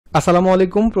আসসালামু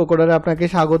আলাইকুম, প্রোকোডারে আপনাকে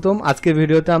স্বাগতম। আজকের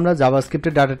ভিডিওতে আমরা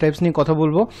জাভাস্ক্রিপ্টের ডাটা টাইপস নিয়ে কথা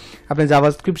বলবো। আপনি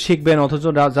জাভাস্ক্রিপ্ট শিখবেন অথচ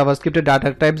জাভাস্ক্রিপ্টের ডাটা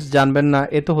টাইপস জানবেন না,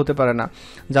 এ তো হতে পারে না।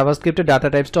 জাভাস্ক্রিপ্টের ডাটা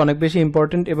টাইপসটা অনেক বেশি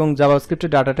ইম্পর্টেন্ট এবং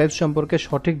জাভাস্ক্রিপ্টের ডাটা টাইপস সম্পর্কে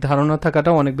সঠিক ধারণা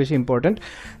থাকাটাও অনেক বেশি ইম্পর্টেন্ট।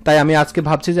 তাই আমি আজকে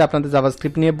ভাবছি যে আপনাদের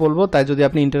জাভাস্ক্রিপ্ট নিয়ে বলবো। তাই যদি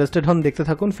আপনি ইন্টারেস্টেড হন দেখতে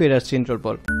থাকুন, ফিরে আসছি ইন্ট্রোর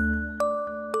পর।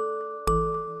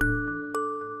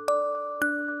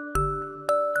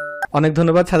 অনেক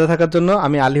ধন্যবাদ সাথে থাকার জন্য।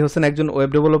 আমি আলী হোসেন, একজন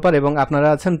ওয়েব ডেভেলপার এবং আপনারা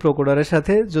আছেন প্রোকোডারের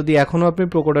সাথে। যদি এখনও আপনি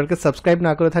প্রোকোডারকে সাবস্ক্রাইব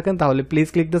না করে থাকেন তাহলে please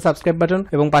click the subscribe button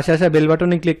এবং পাশে আসা বেল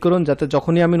বাটনে ক্লিক করুন, যাতে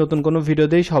যখনই আমি নতুন কোনো ভিডিও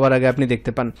দিই সবার আগে আপনি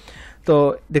দেখতে পান। তো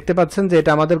দেখতে পাচ্ছেন যে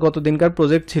এটা আমাদের গত দিনকার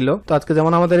প্রজেক্ট ছিল। তো আজকে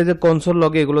যেমন আমাদের এই যে কনসোল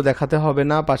লগে এগুলো দেখাতে হবে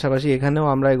না, পাশাপাশি এখানেও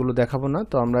আমরা এগুলো দেখাবো না।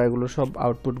 তো আমরা এগুলো সব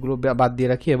আউটপুটগুলো বাদ দিয়ে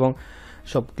রাখি এবং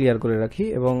সব ক্লিয়ার করে রাখি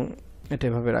এবং এটা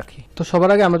এভাবে রাখি। তো সবার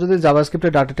আগে আমরা যদি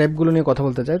জাভাস্ক্রিপ্টের ডাটা টাইপগুলো নিয়ে কথা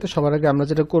বলতে চাই, তো সবার আগে আমরা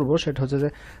যেটা করব সেটা হচ্ছে যে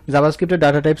জাভাস্ক্রিপ্টের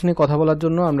ডাটা টাইপস নিয়ে কথা বলার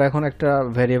জন্য আমরা এখন একটা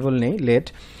ভ্যারিয়েবল নেই লেট,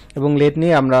 এবং লেট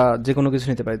নিয়ে আমরা যে কোনো কিছু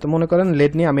নিতে পারি। তো মনে করেন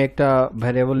লেট নিয়ে আমি একটা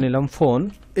ভ্যারিয়েবল নিলাম ফোন।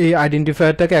 এই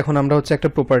আইডেন্টিফায়ারটাকে এখন আমরা হচ্ছে একটা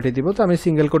প্রপার্টি দিব। তো আমি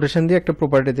সিঙ্গেল কোটেশন দিয়ে একটা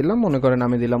প্রপার্টি দিলাম, মনে করেন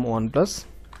আমি দিলাম 1+।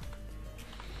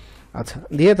 আচ্ছা,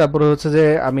 দিয়ে তারপরে হচ্ছে যে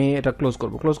আমি এটা ক্লোজ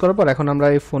করব। ক্লোজ করার পর এখন আমরা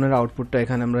এই ফোনের আউটপুটটা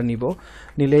এখানে আমরা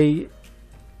নিলেই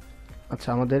আচ্ছা,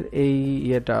 আমাদের এই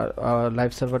ইয়েটা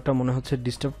লাইভ সার্ভারটা মনে হচ্ছে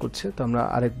ডিস্টার্ব করছে, তো আমরা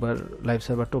আরেকবার লাইভ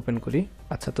সার্ভারটা ওপেন করি।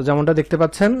 আচ্ছা, তো যেমনটা দেখতে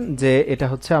পাচ্ছেন যে এটা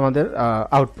হচ্ছে আমাদের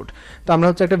আউটপুট। তো আমরা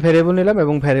হচ্ছে একটা ভ্যারিয়েবল নিলাম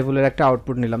এবং ভ্যারিয়েবলের একটা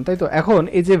আউটপুট নিলাম, তাই তো। এখন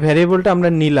এই যে ভ্যারিয়েবলটা আমরা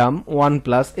নিলাম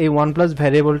 1+, এই 1+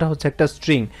 ভ্যারিয়েবলটা হচ্ছে একটা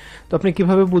স্ট্রিং। তো আপনি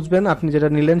কিভাবে বুঝবেন আপনি যেটা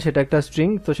নিলেন সেটা একটা স্ট্রিং?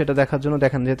 তো সেটা দেখার জন্য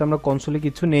দেখেন, যেহেতু আমরা কনসোলে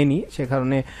কিছু নেইনি সে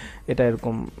কারণে এটা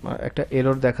এরকম একটা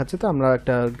এরর দেখাচ্ছে। তো আমরা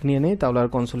একটা নিয়ে নেই, তাহলে আর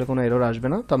কনসোলে কোনো এরর আসবে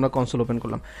না। তো আমরা কনসোল ওপেন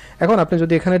করলাম। এখন আপনি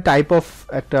যদি এখানে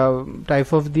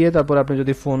টাইপ অফ দিয়ে তারপর আপনি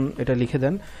যদি ফোন এটা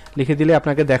লিখে দিলে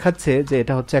আপনাকে দেখাচ্ছে যে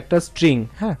এটা হচ্ছে একটা স্ট্রিং।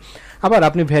 হ্যাঁ, আবার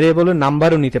আপনি ভ্যারিয়েবলের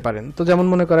নাম্বারও নিতে পারেন। তো যেমন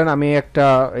মনে করেন আমি একটা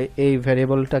এই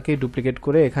ভ্যারিয়েবলটাকে ডুপ্লিকেট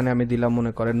করে এখানে আমি দিলাম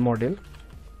মনে করেন মডেল।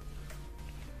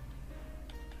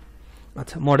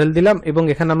 আচ্ছা, মডেল দিলাম এবং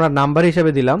এখানে আমরা নাম্বার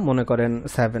হিসেবে দিলাম মনে করেন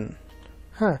 7।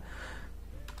 হ্যাঁ,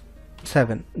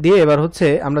 7 দিয়ে এবার হচ্ছে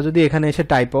আমরা যদি এখানে এসে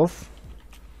টাইপ অফ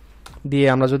দিয়ে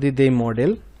আমরা যদি দেই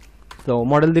মডেল, তো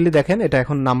মডেল দিলে দেখেন এটা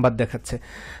এখন নাম্বার দেখাচ্ছে।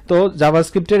 তো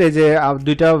জাভাস্ক্রিপ্টের এই যে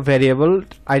দুইটা ভ্যারিয়েবল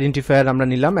আইডেন্টিফায়ার আমরা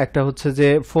নিলাম, একটা হচ্ছে যে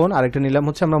ফোন, আরেকটা নিলাম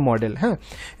হচ্ছে আমরা মডেল। হ্যাঁ,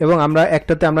 এবং আমরা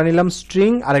একটাতে আমরা নিলাম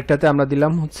স্ট্রিং, আরেকটাতে আমরা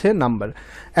দিলাম হচ্ছে নাম্বার।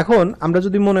 এখন আমরা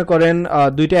যদি মনে করেন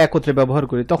দুইটা একত্রে ব্যবহার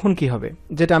করি তখন কি হবে,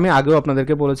 যেটা আমি আগেও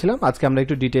আপনাদেরকে বলেছিলাম। আজকে আমরা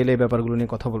একটু ডিটেইলে এই ব্যাপারগুলো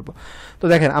নিয়ে কথা বলবো। তো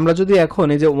দেখেন, আমরা যদি এখন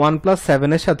এই যে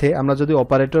 1+7 এর সাথে আমরা যদি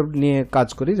অপারেটর নিয়ে কাজ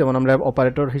করি, যেমন আমরা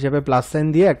অপারেটর হিসেবে প্লাস সাইন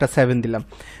দিয়ে একটা 7 দিলাম,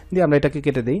 দিয়ে আমরা এটাকে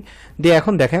কেটে দিই। দিয়ে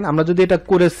এখন দেখেন আমরা যদি এটা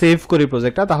করে সেভ করি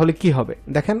প্রজেক্টটা, তাহলে কি হবে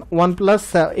দেখেন, 1+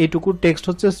 এইটুকু টেক্সট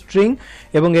হচ্ছে স্ট্রিং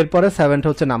এবং এরপরে 7টা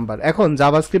হচ্ছে নাম্বার। এখন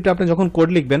জাভাস্ক্রিপ্টে আপনি যখন কোড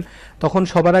লিখবেন তখন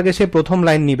সবার আগে সে প্রথম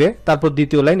লাইন নিবে, তারপর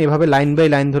দ্বিতীয় লাইন, এভাবে লাইন বাই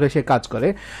লাইন ধরে সে কাজ করে।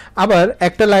 আবার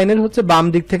একটা লাইনের হচ্ছে বাম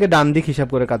দিক থেকে ডান দিক হিসাব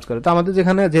করে কাজ করে। তো আমাদের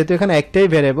যেহেতু এখানে একটাই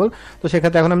ভ্যারিয়েবল, তো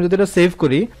সেক্ষেত্রে এখন আমি যদি এটা সেভ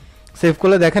করি, সেভ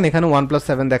করলে দেখেন এখানে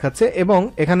 1+7 দেখাচ্ছে এবং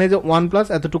এখানে যে 1+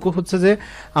 এতটুকু হচ্ছে যে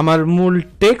আমার মূল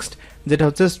টেক্সট, যেটা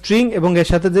হচ্ছে স্ট্রিং, এবং এর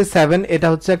সাথে যে 7 এটা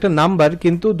হচ্ছে একটা নাম্বার,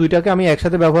 কিন্তু দুইটাকে আমি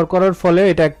একসাথে ব্যবহার করার ফলে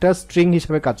এটা একটা স্ট্রিং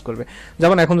হিসেবে কাজ করবে।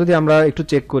 যেমন এখন যদি আমরা একটু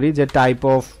চেক করি যে টাইপ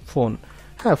অফ ফোন,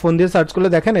 হ্যাঁ, ফোন দিয়ে সার্চ করলে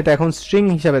দেখেন এটা এখন স্ট্রিং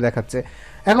হিসেবে দেখাচ্ছে।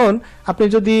 এখন আপনি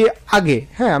যদি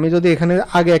আমি যদি এখানে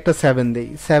আগে একটা 7 দেই,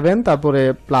 7 তারপরে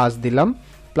প্লাস দিলাম,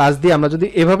 প্লাস দিয়ে আমরা যদি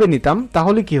এভাবে নিতাম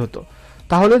তাহলে কি হতো,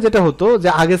 তাহলে যেটা হতো যে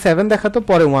আগে 7 দেখাতো,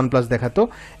 পরে 1+ দেখাতো।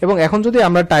 এবং এখন যদি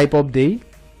আমরা টাইপ অফ দেই,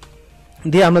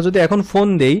 দিয়ে আমরা যদি এখন ফোন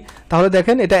দেই, তাহলে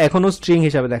দেখেন এটা এখনো স্ট্রিং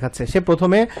হিসাবে দেখাচ্ছে। সে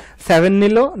প্রথমে 7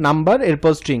 নিল নাম্বার,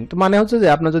 এরপর স্ট্রিং। তো মানে হচ্ছে যে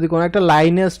আপনার যদি কোনো একটা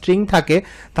লাইনে স্ট্রিং থাকে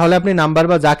তাহলে আপনি নাম্বার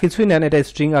বা যা কিছুই নেন এটা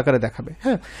স্ট্রিং আকারে দেখাবে।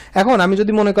 হ্যাঁ, এখন আমি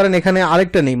যদি মনে করেন এখানে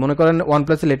আরেকটা নেই, মনে করেন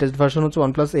 1+ এর লেটেস্ট ভার্সন হচ্ছে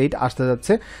 1+8 আসতে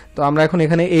যাচ্ছে। তো আমরা এখন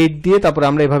এখানে 8 দিয়ে তারপরে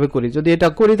আমরা এভাবে করি। যদি এটা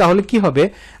করি তাহলে কি হবে,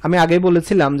 আমি আগেই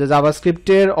বলেছিলাম যে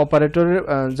জাভাস্ক্রিপ্টের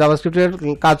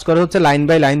কাজ করে হচ্ছে লাইন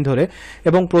বাই লাইন ধরে,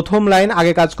 এবং প্রথম লাইন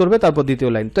আগে কাজ করবে তারপর দ্বিতীয়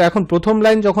লাইন। তো এখন প্রথম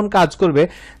লাইন যখন কাজ করবে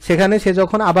সেখানে সে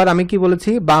যখন আবার আমি কি বলেছি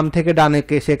বাম থেকে ডানে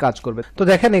সে কাজ করবে। তো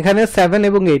দেখেন এখানে 7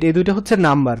 এবং 8 এই দুইটা হচ্ছে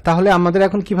নাম্বার। তাহলে আমাদের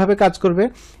এখন কিভাবে কাজ করবে,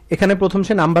 এখানে প্রথম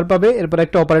সে নাম্বার পাবে, এরপর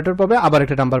একটা অপারেটর পাবে, আবার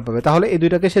একটা নাম্বার পাবে। তাহলে এই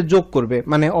দুইটাকে সে যোগ করবে,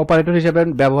 মানে অপারেটর হিসেবে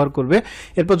ব্যবহার করবে।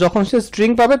 এরপর যখন সে স্ট্রিং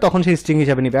পাবে তখন সে স্ট্রিং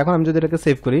হিসেবে নিবে। এখন আমি যদি এটাকে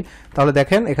সেভ করি তাহলে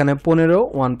দেখেন এখানে 15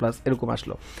 1+ এরকম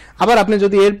আসলো। আবার আপনি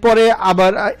যদি এরপরে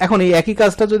আবার এখন এই একই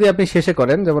কাজটা যদি আপনি শেষে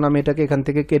করেন, যেমন আমি এটাকে এখান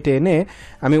থেকে কেটে এনে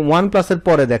আমি 1+ এর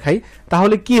পরে দেখাই,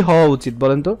 তাহলে কি হওয়া উচিত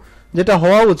বলেন তো? যেটা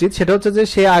হওয়া উচিত সেটা হচ্ছে যে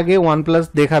সে আগে 1+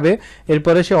 দেখাবে,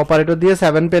 এরপরে সে অপারেটর দিয়ে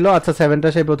 7 পেলো, আচ্ছা 7টা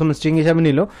সে প্রথম স্ট্রিং হিসাবে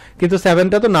নিল, কিন্তু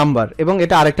 7টা তো নাম্বার এবং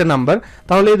এটা আরেকটা নাম্বার,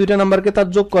 তাহলে এই দুইটা নাম্বারকে তার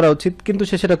যোগ করা উচিত, কিন্তু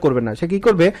সে সেটা করবে না। সে কি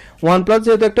করবে, 1+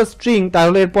 যেহেতু একটা স্ট্রিং,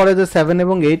 তাহলে এরপরে যে 7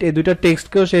 এবং 8 এই দুইটা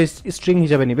টেক্সটকেও সে স্ট্রিং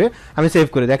হিসাবে নিবে। আমি সেভ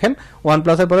করি, দেখেন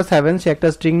 1+ এর পরে 7 সে একটা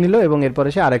স্ট্রিং নিল এবং এরপরে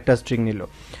সে আরেকটা স্ট্রিং নিল।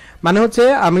 মানে হচ্ছে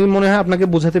আমি মনে হয় আপনাকে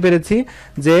বোঝাতে পেরেছি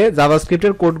যে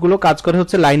জাভাস্ক্রিপ্টের কোডগুলো কাজ করে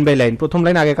হচ্ছে লাইন বাই লাইন, প্রথম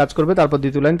লাইন আগে কাজ করবে, তারপর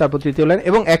দ্বিতীয় লাইন, তারপর তৃতীয় লাইন,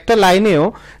 এবং একটা লাইনেও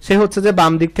সে হচ্ছে যে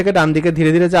বাম দিক থেকে ডান দিকে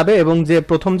ধীরে ধীরে যাবে এবং যে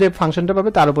প্রথম যে ফাংশনটা পাবে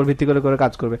তার উপর ভিত্তি করে করে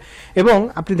কাজ করবে। এবং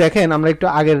আপনি দেখেন, আমরা একটু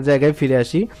আগের জায়গায় ফিরে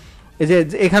আসি, এই যে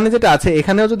এখানে যেটা আছে,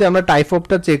 এখানেও যদি আমরা টাইপ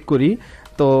অফটা চেক করি,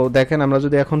 তো দেখেন আমরা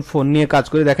যদি এখন ফোন নিয়ে কাজ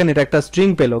করি, দেখেন এটা একটা স্ট্রিং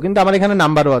পেলো, কিন্তু আমার এখানে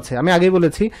নাম্বারও আছে। আমি আগেই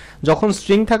বলেছি যখন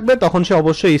স্ট্রিং থাকবে তখন সে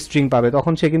অবশ্যই স্ট্রিং পাবে,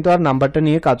 তখন সে কিন্তু আর নাম্বারটা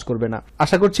নিয়ে কাজ করবে না।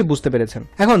 আশা করছি বুঝতে পেরেছেন।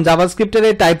 এখন জাভাস্ক্রিপ্টের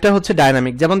এই টাইপটা হচ্ছে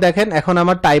ডায়নামিক। যেমন দেখেন এখন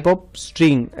আমার টাইপ অফ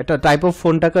স্ট্রিং, এটা টাইপ অফ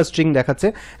ফোনটাকে স্ট্রিং দেখাচ্ছে।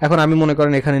 এখন আমি মনে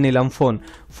করেন এখানে নিলাম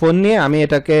ফোন নিয়ে আমি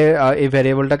এটাকে এই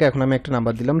ভ্যারিয়েবলটাকে এখন আমি একটা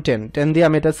নাম্বার দিলাম 10 দিয়ে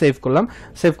আমি এটা সেভ করলাম।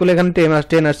 সেভ করলে এখানে 10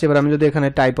 আসছে। এবার আমি যদি এখানে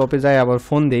টাইপ অফে যাই আবার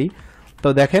ফোন দেই, তো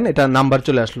দেখেন এটা নাম্বার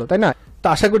চলে আসলো, তাই না? তো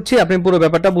আশা করছি আপনি পুরো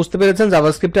ব্যাপারটা বুঝতে পেরেছেন।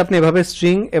 জাভাস্ক্রিপ্টে আপনি এভাবে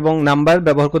স্ট্রিং এবং নাম্বার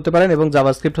ব্যবহার করতে পারেন এবং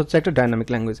জাভাস্ক্রিপ্ট হচ্ছে একটা ডাইনামিক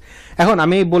ল্যাঙ্গুয়েজ। এখন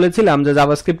আমি বলেছিলাম যে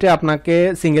জাভাস্ক্রিপ্টে আপনাকে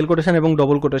সিঙ্গেল কোটেশন এবং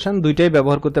ডবল কোটেশন দুইটাই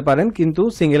ব্যবহার করতে পারেন, কিন্তু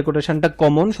সিঙ্গেল কোটেশনটা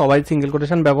কমন, সবাই সিঙ্গেল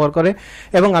কোটেশন ব্যবহার করে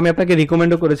এবং আমি আপনাকে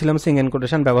রিকমেন্ডও করেছিলাম সিঙ্গেল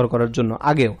কোটেশন ব্যবহার করার জন্য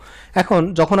আগেও। এখন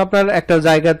যখন আপনার একটা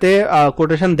জায়গাতে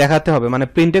কোটেশন দেখাতে হবে, মানে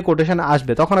প্রিন্টে কোটেশন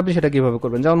আসবে, তখন আপনি সেটা কিভাবে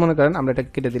করবেন? যেমন মনে করেন আমরা এটা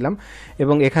কেটে দিলাম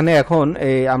এবং এখানে এখন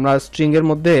আমরা স্ট্রিং এর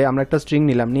মধ্যে আমরা একটা স্ট্রিং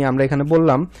নিলাম, নিয়ে আমরা এখানে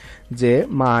বললাম যে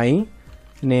মাই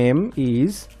নেম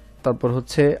ইজ, তারপর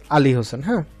হচ্ছে আলী হোসেন।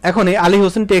 হ্যাঁ, এখন এই আলী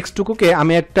হোসেন টেক্সটটুকুকে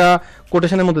আমি একটা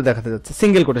কোটেশনের মধ্যে দেখাতে যাচ্ছি,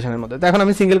 সিঙ্গেল কোটেশনের মধ্যে। এখন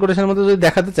আমি সিঙ্গেল কোটেশনের মধ্যে যদি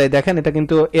দেখাতে চাই, দেখেন এটা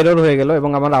কিন্তু এরর হয়ে গেল এবং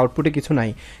আমার আউটপুটে কিছু নাই।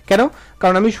 কেন?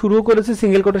 কারণ আমি শুরু করেছি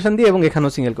সিঙ্গেল কোটেশন দিয়ে এবং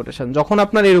এখানেও সিঙ্গেল কোটেশন। যখন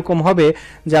আপনার এরকম হবে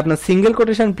যে আপনার সিঙ্গেল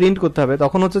কোটেশন প্রিন্ট করতে হবে,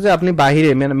 তখন হচ্ছে যে আপনি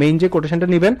বাহিরে মেইন যে কোটেশনটা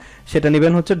নেবেন সেটা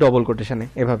নেবেন হচ্ছে ডবল কোটেশনে,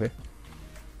 এভাবে।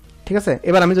 ঠিক আছে,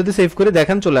 এবার আমি যদি সেভ করে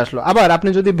দেখেন চলে আসলো। আবার আপনি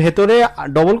যদি ভেতরে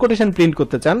ডবল কোটেশন প্রিন্ট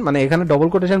করতে চান, মানে এখানে ডবল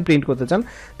কোটেশন প্রিন্ট করতে চান,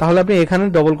 তাহলে আপনি এখানে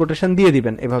ডবল কোটেশন দিয়ে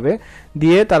দিবেন, এভাবে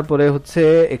দিয়ে তারপরে হচ্ছে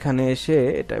এখানে এসে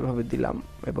এটা এভাবে দিলাম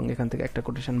এবং এখান থেকে একটা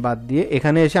কোটেশন বাদ দিয়ে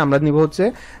এখানে এসে আমরা নিব হচ্ছে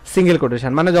সিঙ্গেল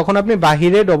কোটেশন। মানে যখন আপনি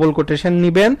বাহিরে ডবল কোটেশন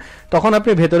নিবেন তখন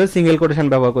আপনি ভেতরে সিঙ্গেল কোটেশন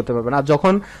ব্যবহার করতে পারবেন, আর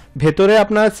যখন ভেতরে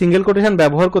আপনার সিঙ্গেল কোটেশন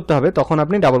ব্যবহার করতে হবে তখন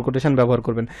আপনি ডাবল কোটেশন ব্যবহার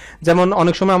করবেন। যেমন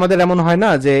অনেক সময় আমাদের এমন হয় না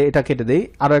যে, এটা কেটে দেই,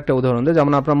 আরো একটা উদাহরণ দেই।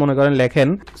 যেমন আপনারা মনে করেন লেখেন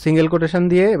সিঙ্গেল কোটেশন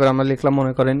দিয়ে, এবার আমরা লিখলাম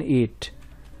মনে করেন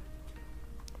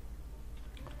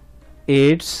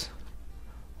ইটস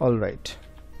অলরাইট।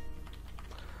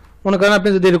 মনে করেন আপনি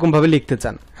যদি এরকম ভাবে লিখতে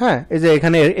চান, হ্যাঁ, এই যে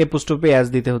এখানে এপোস্ট্রফি এস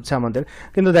দিতে হচ্ছে আমাদের,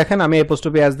 কিন্তু দেখেন আমি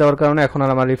এপোস্ট্রফি এস দেওয়ার কারণে এখন আর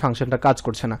আমার এই ফাংশনটা কাজ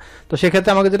করছে না। তো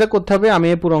সেক্ষেত্রে আমাকে যেটা করতে হবে, আমি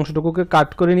এই পুরো অংশটুকুকে কাট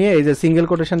করে নিয়ে এই যে সিঙ্গেল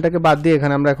কোটেশনটাকে বাদ দিয়ে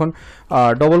এখানে আমরা এখন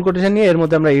ডবল কোটেশন নিয়ে এর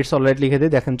মধ্যে আমরা ইটস অলরাইট লিখে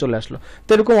দিই, দেখেন চলে আসলো। তো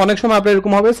এরকম অনেক সময় আপনার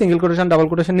এরকম হবে, সিঙ্গেল কোটেশন ডাবল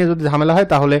কোটেশন নিয়ে যদি ঝামেলা হয়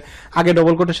তাহলে আগে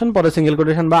ডবল কোটেশন পরে সিঙ্গেল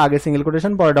কোটেশন, বা আগে সিঙ্গেল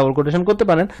কোটেশন পরে ডাবল কোটেশন করতে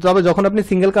পারেন। তবে যখন আপনি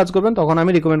সিঙ্গেল কাজ করবেন তখন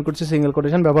আমি রিকমেন্ড করছি সিঙ্গেল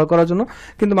কোটেশন ব্যবহার করার জন্য।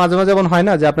 কিন্তু মাঝে মাঝে এমন হয়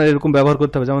না যে আপনার এরকম ব্যবহার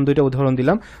করতে হবে, যেমন দুইটা উদাহরণ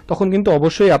দিলাম, তখন কিন্তু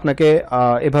অবশ্যই আপনাকে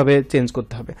এভাবে চেঞ্জ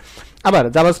করতে হবে। আবার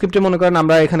জাভাস্ক্রিপ্টে মনে করেন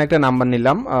আমরা এখানে একটা নাম্বার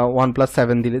নিলাম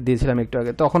 1+7 দিয়েছিলাম একটু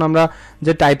আগে, তখন আমরা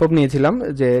যে টাইপ অফ নিয়েছিলাম,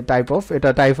 যে টাইপ অফ, এটা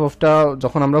টাইপ অফটা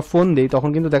যখন আমরা ফোন দিই তখন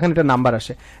কিন্তু দেখেন এটা নাম্বার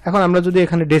আসে। এখন আমরা যদি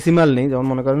এখানে ডেসিমাল নেই, যেমন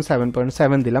মনে করেন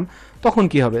 7.7 দিলাম, তখন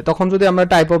কি হবে? তখন যদি আমরা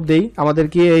টাইপ অফ দেই, আমাদের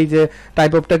কি এই যে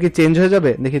টাইপ অফটা কি চেঞ্জ হয়ে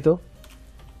যাবে? দেখি তো,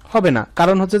 হবে না।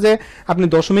 কারণ হচ্ছে যে আপনি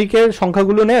দশমিকের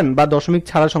সংখ্যাগুলো নেন বা দশমিক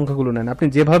ছাড়া সংখ্যাগুলো নেন, আপনি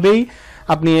যেভাবেই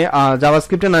আপনি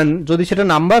জাভাস্ক্রিপ্টে নেন, যদি সেটা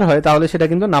নাম্বার হয় তাহলে সেটা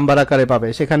কিন্তু নাম্বার আকারে পাবে,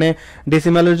 সেখানে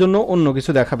ডেসিমালের জন্য অন্য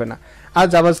কিছু দেখাবে না। আর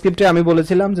জাভাস্ক্রিপ্টে আমি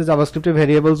বলেছিলাম যে জাভাস্ক্রিপ্টে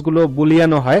ভেরিয়েবলসগুলো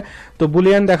বুলিয়ানও হয়। তো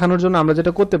বুলিয়ান দেখানোর জন্য আমরা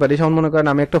যেটা করতে পারি, যেমন মনে করেন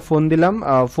আমি একটা ফোন দিলাম,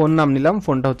 ফোন নাম নিলাম,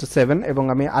 ফোনটা হচ্ছে 7 এবং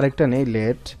আমি আরেকটা নেই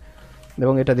লেট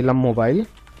এবং এটা দিলাম মোবাইল।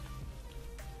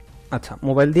 আচ্ছা,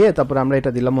 মোবাইল দিয়ে তারপর আমরা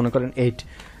এটা দিলাম মনে করেন 8।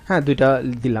 হ্যাঁ, দুইটা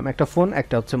দিলাম, একটা ফোন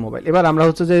একটা হচ্ছে মোবাইল। এবার আমরা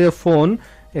হচ্ছে যে ফোন,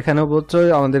 এখানে হচ্ছে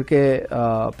আমাদেরকে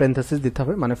প্যারেনথেসিস দিতে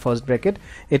হবে, মানে ফার্স্ট ব্র্যাকেট,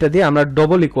 এটা দিয়ে আমরা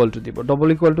ডবল ইকুয়াল টু দিব, ডবল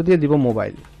ইকুয়াল টু দিয়ে দিব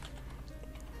মোবাইল।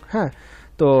 হ্যাঁ,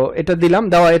 তো এটা দিলাম,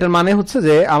 দেওয়া এটার মানে হচ্ছে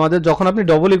যে আমাদের যখন আপনি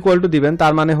ডবল ইকুয়াল টু দিবেন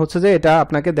তার মানে হচ্ছে যে এটা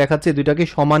আপনাকে দেখাচ্ছে দুইটা কি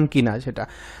সমান কিনা সেটা।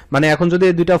 মানে এখন যদি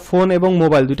দুইটা ফোন এবং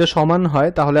মোবাইল দুইটা সমান হয়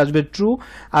তাহলে আসবে ট্রু,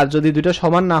 আর যদি দুইটা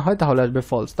সমান না হয় তাহলে আসবে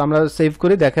ফলস। তো আমরা সেভ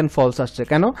করে দেখেন ফলস আসছে,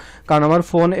 কেন? কারণ আমার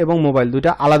ফোন এবং মোবাইল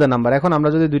দুইটা আলাদা নাম্বার। এখন আমরা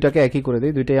যদি দুইটাকে একই করে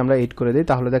দিই, দুইটাই আমরা 8 করে দিই,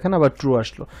 তাহলে দেখেন আবার ট্রু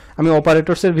আসলো। আমি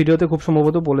অপারেটরসের ভিডিওতে খুব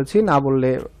সম্ভবত বলেছি, না বললে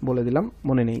বলে দিলাম,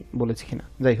 মনে নেই বলেছি কিনা,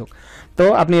 যাই হোক। তো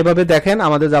আপনি এভাবে দেখেন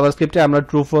আমাদের জাভাস্ক্রিপ্টে আমরা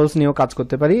ট্রু ফলস নিয়েও কাজ করতে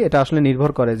করতে পারি, এটা আসলে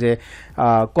নির্ভর করে যে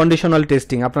কন্ডিশনাল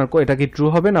টেস্টিং আপনার এটা কি ট্রু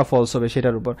হবে না ফলস হবে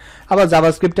সেটার উপর। আবার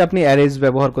জাভাস্ক্রিপ্টে আপনি অ্যারেজ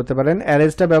ব্যবহার করতে পারেন।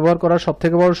 অ্যারেজটা ব্যবহার করার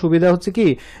সবথেকে বড় সুবিধা হচ্ছে কি,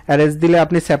 অ্যারেজ দিলে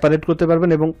আপনি সেপারেট করতে পারবেন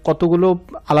এবং কতগুলো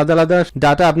আলাদা আলাদা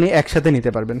ডাটা আপনি একসাথে নিতে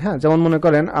পারবেন। হ্যাঁ, যেমন মনে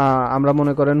করেন আমরা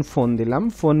মনে করেন ফোন দিলাম,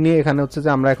 ফোন নিয়ে এখানে হচ্ছে যে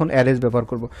আমরা এখন অ্যারেজ ব্যবহার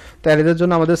করব। তো অ্যারেজের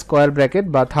জন্য আমাদের স্কোয়ার ব্র্যাকেট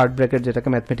বা থার্ড ব্র্যাকেট যেটাকে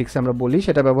ম্যাথমেটিক্সে আমরা বলি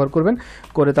সেটা ব্যবহার করবেন।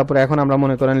 করে তারপরে এখন আমরা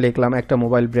মনে করেন লিখলাম একটা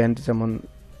মোবাইল ব্র্যান্ড যেমন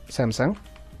স্যামসাং,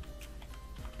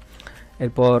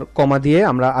 এরপর কমা দিয়ে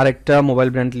আমরা আরেকটা মোবাইল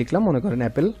ব্র্যান্ড লিখলাম মনে করেন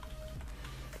অ্যাপেল,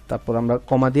 তারপর আমরা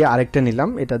কমা দিয়ে আরেকটা নিলাম,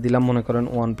 এটা দিলাম মনে করেন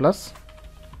OnePlus।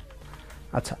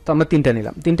 আচ্ছা, তো আমরা তিনটা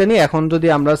নিলাম, তিনটা নিয়ে এখন যদি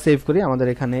আমরা সেভ করি, আমাদের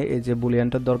এখানে এই যে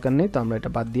বুলিয়ানটার দরকার নেই, তো আমরা এটা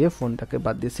বাদ দিয়ে ফোনটাকে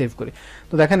বাদ দিয়ে সেভ করি।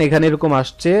 তো দেখেন এখানে এরকম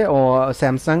আসছে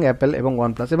স্যামসাং, অ্যাপেল এবং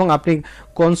OnePlus। এবং আপনি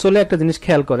কনসোলে একটা জিনিস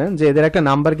খেয়াল করেন যে এদের একটা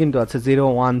নাম্বার কিন্তু আছে 0,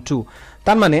 1, 2।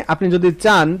 তার মানে আপনি যদি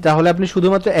চান তাহলে আপনি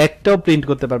শুধুমাত্র একটাও প্রিন্ট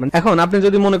করতে পারবেন। এখন আপনি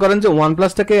যদি মনে করেন যে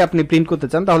OnePlus-টাকে আপনি প্রিন্ট করতে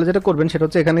চান, তাহলে যেটা করবেন সেটা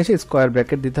হচ্ছে এখানে এসে স্কোয়ার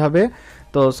ব্র্যাকেট দিতে হবে।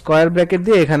 তো স্কোয়ার ব্র্যাকেট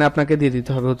দিয়ে এখানে আপনাকে দিয়ে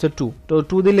দিতে হবে হচ্ছে 2। তো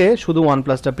 2 দিলে শুধু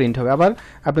OnePlus-টা প্রিন্ট হবে। আবার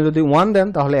আপনি যদি 1 দেন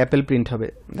তাহলে অ্যাপেল প্রিন্ট হবে।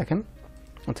 দেখেন,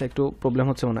 আচ্ছা একটু প্রবলেম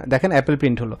হচ্ছে মনে হয়, দেখেন অ্যাপেল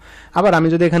প্রিন্ট হলো। আবার আমি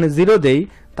যদি এখানে 0 দেই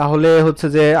তাহলে হচ্ছে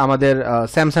যে আমাদের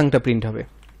স্যামসাংটা প্রিন্ট হবে।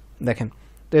 দেখেন,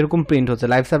 তো এরকম প্রিন্ট হচ্ছে।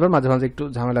 লাইভ সার্ভার মাঝে মাঝে একটু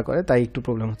ঝামেলা করে, তাই একটু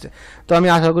প্রবলেম হচ্ছে। তো আমি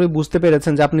আশা করি বুঝতে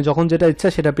পেরেছেন যে আপনি যখন যেটা ইচ্ছা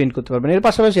সেটা প্রিন্ট করতে পারবেন। এর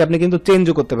পাশাপাশি আপনি কিন্তু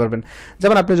চেঞ্জও করতে পারবেন।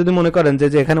 যেমন আপনি যদি মনে করেন যে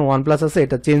এখানে OnePlus আছে,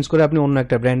 এটা চেঞ্জ করে আপনি অন্য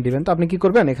একটা ব্র্যান্ড দিবেন, তো আপনি কি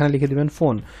করবেন, এখানে লিখে দিবেন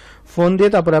ফোন, ফোন দিয়ে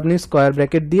তারপরে আপনি স্কোয়ার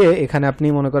ব্র্যাকেট দিয়ে এখানে আপনি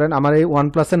মনে করেন আমার এই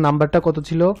OnePlus-এর নাম্বারটা কত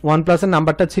ছিল, OnePlus-এর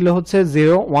নাম্বারটা ছিল হচ্ছে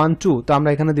 0, 1, 2। তো আমরা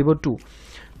এখানে দিব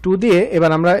 2 দিয়ে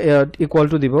এবার আমরা ইকুয়াল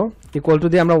টু দিব। ইকুয়াল টু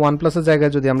দিয়ে আমরা OnePlus-এর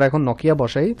জায়গায় যদি আমরা এখন নোকিয়া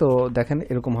বসাই, তো দেখেন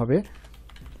এরকম হবে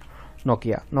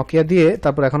নোকিয়া দিয়ে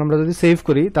তারপর এখন আমরা যদি সেভ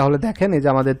করি তাহলে দেখেন এই যে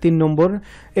আমাদের 3 নম্বর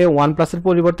OnePlus-এর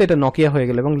পরিবর্তে এটা নোকিয়া হয়ে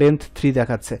গেল এবং লেন্থ 3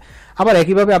 দেখাচ্ছে। আবার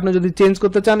একইভাবে আপনি যদি চেঞ্জ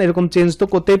করতে চান, এরকম চেঞ্জ তো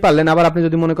করতেই পারলেন। আবার আপনি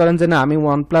যদি মনে করেন যে না আমি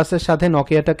OnePlus-এর সাথে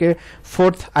নোকিয়াটাকে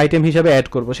 4th আইটেম হিসেবে অ্যাড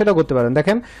করব, সেটা করতে পারেন।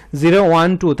 দেখেন 0,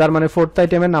 1, 2, তার মানে 4th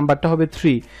আইটেমের নাম্বারটা হবে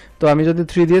 3। তো আমি যদি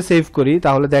 3 দিয়ে সেভ করি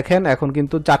তাহলে দেখেন এখন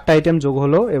কিন্তু 4টা আইটেম যোগ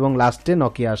হলো এবং লাস্টে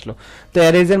নোকিয়া আসলো। তো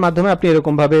অ্যারেজের মাধ্যমে আপনি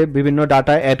এরকম ভাবে বিভিন্ন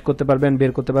ডাটা অ্যাড করতে পারবেন,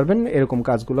 বের করতে পারবেন, এরকম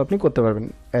কাজগুলো আপনি করতে পারবেন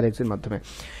অ্যারেজের মাধ্যমে।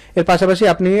 এর পাশাপাশি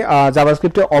আপনি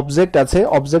জাভাস্ক্রিপ্টে অবজেক্ট আছে,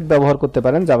 অবজেক্ট ব্যবহার করতে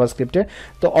পারেন জাভাস্ক্রিপ্টে।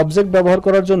 তো অবজেক্ট ব্যবহার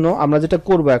করার জন্য আমরা যেটা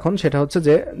করব এখন সেটা হচ্ছে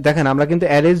যে দেখেন আমরা কিন্তু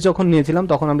অ্যারেজ যখন নিয়েছিলাম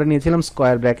তখন আমরা নিয়েছিলাম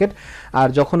স্কোয়ার ব্র্যাকেট, আর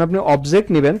যখন আপনি অবজেক্ট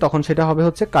নেবেন তখন সেটা হবে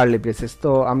হচ্ছে কার্লি ব্রেসেস।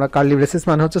 তো আমরা কার্লি ব্রেসেস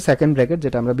মানে হচ্ছে সেকেন্ড ব্র্যাকেট,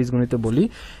 যেটা আমরা বীজগণিতে বলি,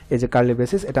 এই যে কার্লি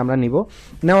ব্রেসেস, এটা আমরা নিব।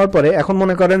 নেওয়ার পরে এখন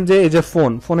মনে করেন যে এই যে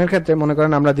ফোনের ক্ষেত্রে মনে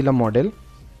করেন আমরা দিলাম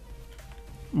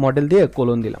মডেল দিয়ে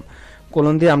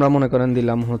কোলন দিয়ে আমরা মনে করেন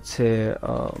দিলাম হচ্ছে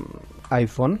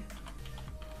iPhone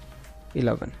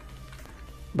 11।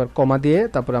 এবার কমা দিয়ে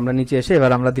তারপর আমরা নিচে এসে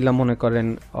এবার আমরা দিলাম মনে করেন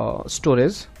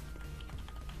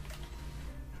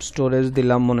স্টোরেজ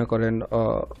দিলাম মনে করেন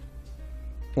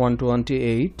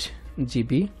 128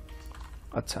 GB।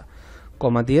 আচ্ছা,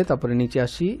 কমা দিয়ে তারপরে নিচে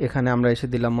আসি, এখানে আমরা এসে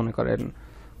দিলাম মনে করেন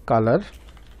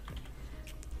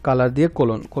কালার দিয়ে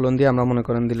কোলন দিয়ে আমরা মনে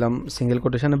করেন দিলাম সিঙ্গেল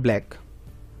কোটেশনে ব্ল্যাক।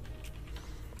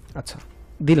 আচ্ছা,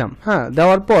 দিলাম। হ্যাঁ,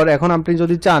 দেওয়ার পর এখন আপনি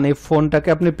যদি চান এই ফোনটাকে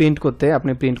আপনি প্রিন্ট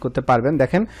করতে পারবেন।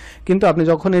 দেখেন কিন্তু আপনি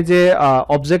যখন এই যে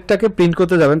অবজেক্টটাকে প্রিন্ট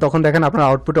করতে যাবেন তখন দেখেন আপনার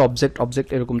আউটপুটে অবজেক্ট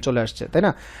এরকম চলে আসছে, তাই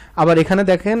না? আবার এখানে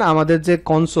দেখেন আমাদের যে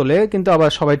কনসোলে কিন্তু আবার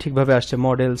সবাই ঠিকভাবে আসছে,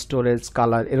 মডেল, স্টোরেজ,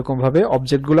 কালার এরকম ভাবে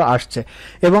অবজেক্টগুলো আসছে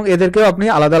এবং এদেরকেও আপনি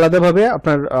আলাদা আলাদাভাবে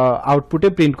আপনার আউটপুটে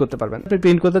প্রিন্ট করতে পারবেন। আপনি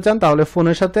প্রিন্ট করতে চান তাহলে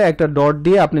ফোনের সাথে একটা ডট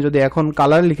দিয়ে আপনি যদি এখন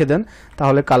কালার লিখে দেন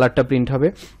তাহলে কালারটা প্রিন্ট হবে।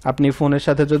 আপনি ফোনের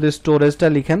সাথে যদি স্টোরেজটা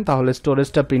লিখেন তাহলে স্টোরেজটা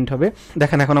প্রিন্ট হবে।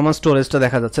 দেখেন এখন আমার স্টোরেজটা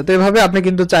দেখা যাচ্ছে। তো এভাবে আপনি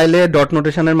কিন্তু চাইলে ডট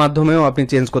নোটেশনের মাধ্যমেও আপনি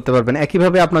চেঞ্জ করতে পারবেন।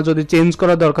 একইভাবে আপনার যদি চেঞ্জ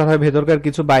করার দরকার হয় ভেতরকার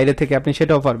কিছু বাইরে থেকে আপনি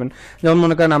সেটাও পারবেন। যেমন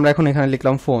মনে করেন আমরা এখন এখানে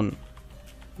লিখলাম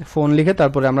ফোন লিখে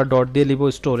তারপরে আমরা ডট দিয়ে লিখব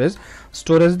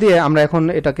স্টোরেজ দিয়ে আমরা এখন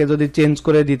এটাকে যদি চেঞ্জ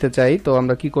করে দিতে চাই তো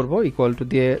আমরা কি করব, ইকুয়াল টু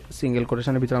দিয়ে সিঙ্গেল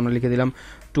কোটেশনের ভিতরে আমরা লিখে দিলাম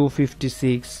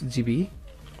 256 GB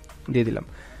দিয়ে দিলাম,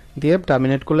 দিয়ে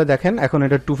টার্মিনেট করলে দেখেন এখন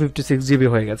এটা 256 GB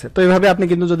হয়ে গেছে। তো এইভাবে আপনি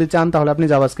কিন্তু যদি চান তাহলে আপনি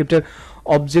জাভাস্ক্রিপ্টের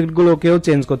অবজেক্টগুলোকেও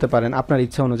চেঞ্জ করতে পারেন আপনার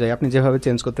ইচ্ছা অনুযায়ী, আপনি যেভাবে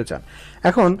চেঞ্জ করতে চান।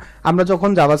 এখন আমরা যখন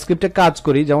জাভাস্ক্রিপ্টে কাজ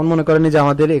করি, যেমন মনে করেন যে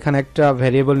আমাদের এখানে একটা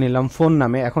ভ্যারিয়েবল নিলাম ফোন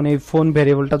নামে, এখন এই ফোন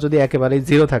ভ্যারিয়েবলটা যদি একেবারেই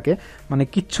 0 থাকে, মানে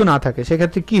কিচ্ছু না থাকে,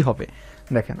 সেক্ষেত্রে কি হবে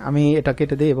দেখেন। আমি এটা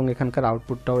কেটে দিই এবং এখানকার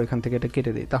আউটপুটটাও এখান থেকে এটা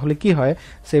কেটে দিই, তাহলে কি হয়,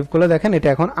 সেভ করলে দেখেন এটা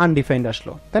এখন আনডিফাইন্ড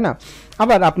আসলো, তাই না?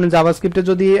 আবার আপনি জাভাস্ক্রিপ্টে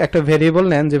যদি একটা ভ্যারিয়েবল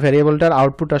নেন যে ভ্যারিয়েবলটার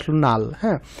আউটপুট আসলো নাল,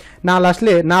 হ্যাঁ, নাল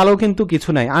আসলে নালও কিন্তু কিছু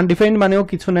নাই, আনডিফাইন্ড মানেও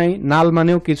কিছু নাই, নাল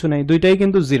মানেও কিছু নাই, দুইটাই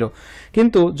কিন্তু 0।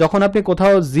 কিন্তু যখন আপনি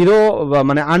কোথাও 0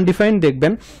 মানে আনডিফাইন্ড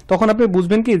দেখবেন তখন আপনি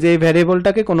বুঝবেন কি যে এই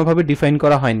ভ্যারিয়েবলটাকে কোনোভাবে ডিফাইন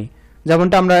করা হয়নি,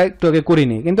 যেমনটা আমরা একটু আগে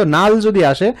করিনি। কিন্তু নাল যদি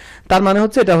আসে তার মানে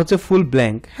হচ্ছে এটা হচ্ছে ফুল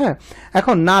ব্ল্যাঙ্ক। হ্যাঁ,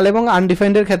 এখন নাল এবং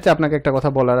আনডিফাইন্ড এর ক্ষেত্রে আপনাকে একটা কথা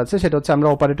বলার আছে, সেটা হচ্ছে আমরা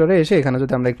অপারেটরে এসে এখানে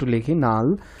যদি আমরা একটু লিখি নাল,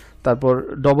 তারপর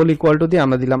ডবল ইকুয়াল টু দিয়ে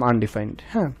আমরা দিলাম আনডিফাইন্ড।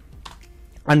 হ্যাঁ,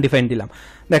 আনডিফাইন্ড দিলাম।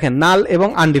 দেখেন নাল এবং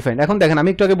আনডিফাইন্ড। এখন দেখেন আমি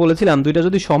একটু আগে বলেছিলাম দুইটা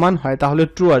যদি সমান হয় তাহলে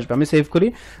ট্রু আসবে। আমি সেভ করি,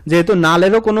 যেহেতু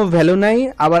নালেরও কোনো ভ্যালু নাই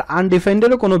আবার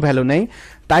আনডিফাইন্ডেরও কোনো ভ্যালু নাই,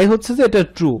 তাই হচ্ছে যে এটা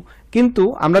ট্রু। কিন্তু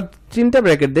আমরা তিনটা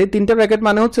ব্র্যাকেট দেই, তিনটা ব্র্যাকেট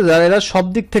মানে হচ্ছে যারা এরা সব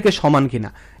দিক থেকে সমান কিনা।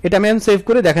 এটা আমি সেভ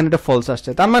করে দেখেন এটা ফলস আসছে।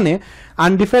 তার মানে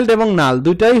আনডিফাইন্ড এবং নাল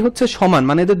দুইটাই হচ্ছে সমান,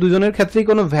 মানে এদের দুজনের ক্ষেত্রেই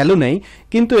কোনো ভ্যালু নেই,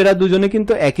 কিন্তু এরা দুজনে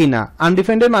কিন্তু একই না।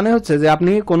 আনডিফাইন্ডের মানে হচ্ছে যে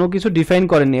আপনি কোনো কিছু ডিফাইন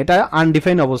করেননি, এটা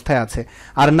আনডিফাইন্ড অবস্থায় আছে।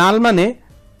 আর নাল মানে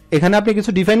এখানে আপনি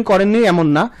কিছু ডিফাইন করেননি এমন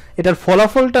না, এটার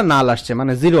ফলাফলটা নাল আসছে,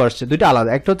 মানে জিরো আসছে। দুইটা আলাদা,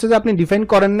 একটা হচ্ছে যে আপনি ডিফাইন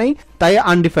করেন নাই তাই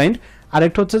আনডিফাইন্ড, আর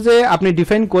একটা হচ্ছে যে আপনি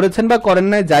ডিফাইন করেছেন বা করেন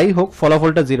নাই, যাই হোক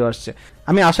ফলাফলটা জিরো আসছে।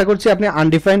 আমি আশা করছি আপনি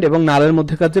আনডিফাইন্ড এবং নালের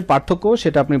মধ্যেকার যে পার্থক্য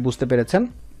সেটা আপনি বুঝতে পেরেছেন।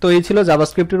 তো এই ছিল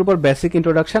জাভাস্ক্রিপ্টের উপর বেসিক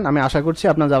ইন্ট্রোডাকশন। আমি আশা করছি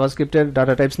আপনার জাভাস্ক্রিপ্টের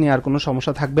ডাটা টাইপস নিয়ে আর কোনো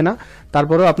সমস্যা থাকবে না।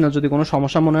 তারপরেও আপনার যদি কোনো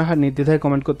সমস্যা মনে হয় নির্দ্বিধায়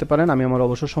কমেন্ট করতে পারেন, আমি আমার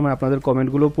অবসর সময় আপনাদের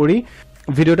কমেন্টগুলো পড়ি।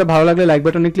 ভিডিওটা ভালো লাগলে লাইক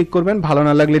বাটনে ক্লিক করবেন, ভালো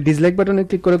না লাগলে ডিসলাইক বাটনে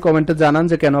ক্লিক করে কমেন্টে জানান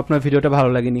যে কেন আপনার ভিডিওটা ভালো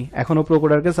লাগেনি। এখনো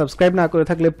প্রোকোডারকে সাবস্ক্রাইব না করে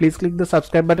থাকলে please click the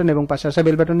subscribe button এবং পাশে আসা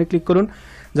বেল বাটনে ক্লিক করুন,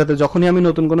 যাতে যখনই আমি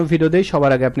নতুন কোনো ভিডিও দেই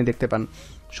সবার আগে আপনি দেখতে পান।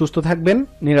 সুস্থ থাকবেন,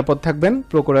 নিরাপদ থাকবেন,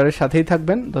 প্রোকোডারের সাথেই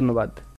থাকবেন। ধন্যবাদ।